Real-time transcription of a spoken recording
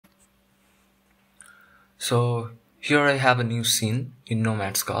So here I have a new scene in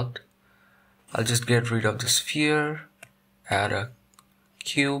Nomad Sculpt. I'll just get rid of the sphere, add a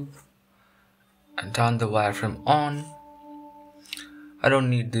cube, and turn the wireframe on. I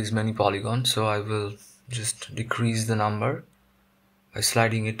don't need these many polygons, so I will just decrease the number by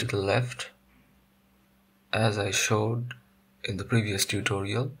sliding it to the left as I showed in the previous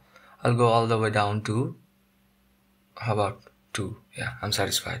tutorial. I'll go all the way down to, how about 2? Yeah, I'm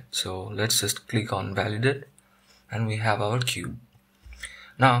satisfied. So let's just click on validate and we have our cube.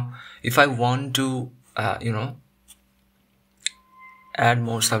 Now if I want to add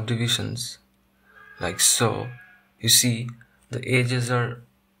more subdivisions like so, you see the edges are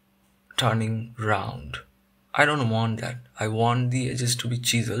turning round. I don't want that. I want the edges to be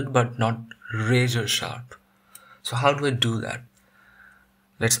chiseled but not razor sharp. So how do I do that?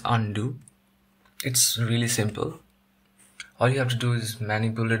 Let's undo. It's really simple. All you have to do is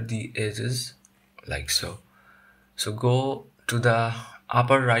manipulate the edges like so. So go to the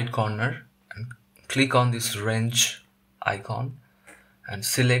upper right corner and click on this wrench icon and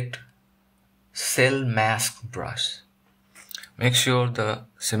select Cell Mask Brush. Make sure the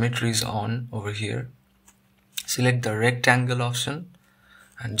symmetry is on over here. Select the rectangle option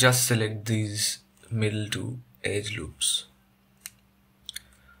and just select these middle two edge loops.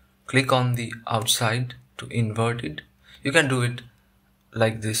 Click on the outside to invert it. You can do it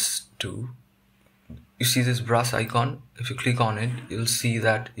like this too. You see this brush icon? If you click on it, you'll see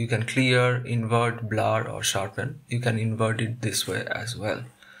that you can clear, invert, blur or sharpen. You can invert it this way as well.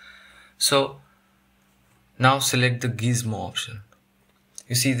 So now select the gizmo option.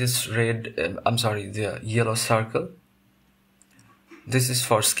 You see this the yellow circle? This is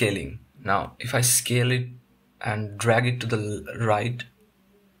for scaling. Now if I scale it and drag it to the right,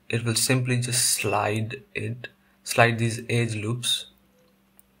 it will simply just slide these edge loops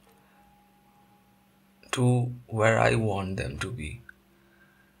to where I want them to be.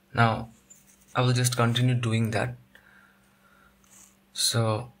 Now I will just continue doing that.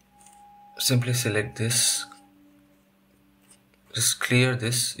 So simply select this, just clear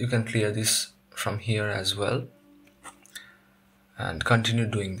this. You can clear this from here as well and continue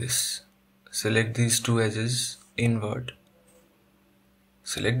doing this. Select these two edges, invert,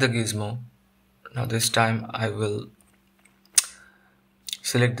 select the gizmo. Now this time I will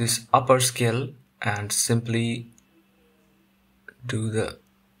select this upper scale and simply do the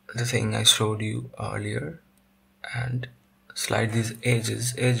thing I showed you earlier and slide these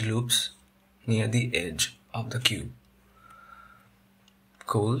edge loops near the edge of the cube.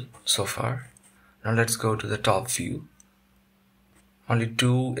 Cool so far. Now let's go to the top view. Only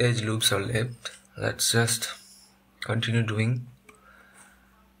 2 edge loops are left. Let's just continue doing.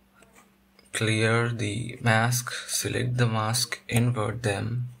 Clear the mask, select the mask, invert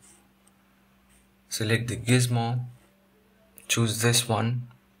them, select the gizmo, choose this one,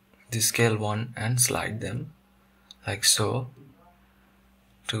 the scale one, and slide them like so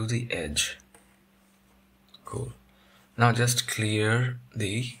to the edge. Cool. Now just clear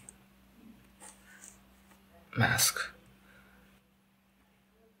the mask.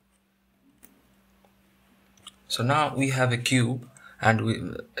 So now we have a cube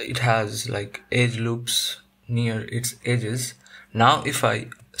and it has like edge loops near its edges. Now if I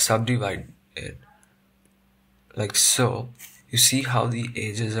subdivide it like so, you see how the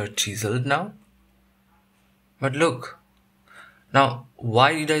edges are chiseled now? But look, now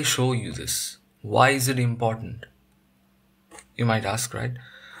why did I show you this? Why is it important? You might ask, right?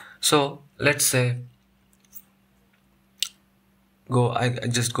 So let's say I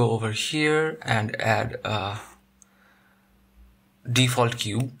just go over here and add a default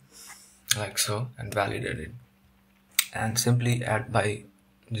cube like so and validate it, and simply add by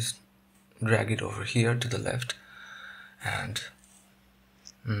just drag it over here to the left. And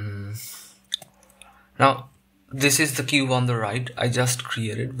now this is the cube on the right I just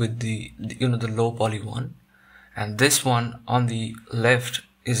created with the low poly one, and this one on the left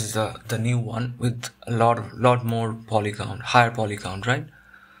is the new one with a lot more poly count, higher poly count, right?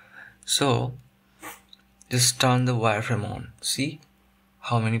 So just turn the wireframe on. See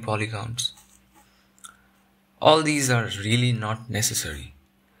how many polygoons. All these are really not necessary.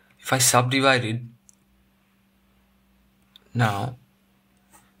 If I subdivide it now,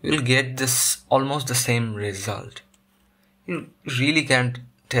 you'll get this almost the same result. You really can't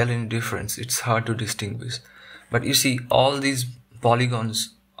tell any difference. It's hard to distinguish. But you see all these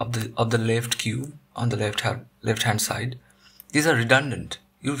polygons of the left cube on the left hand side, these are redundant.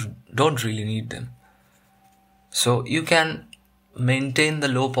 You don't really need them. So you can maintain the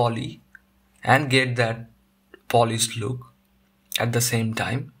low poly and get that polished look at the same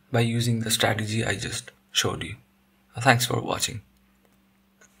time by using the strategy I just showed you. Thanks for watching.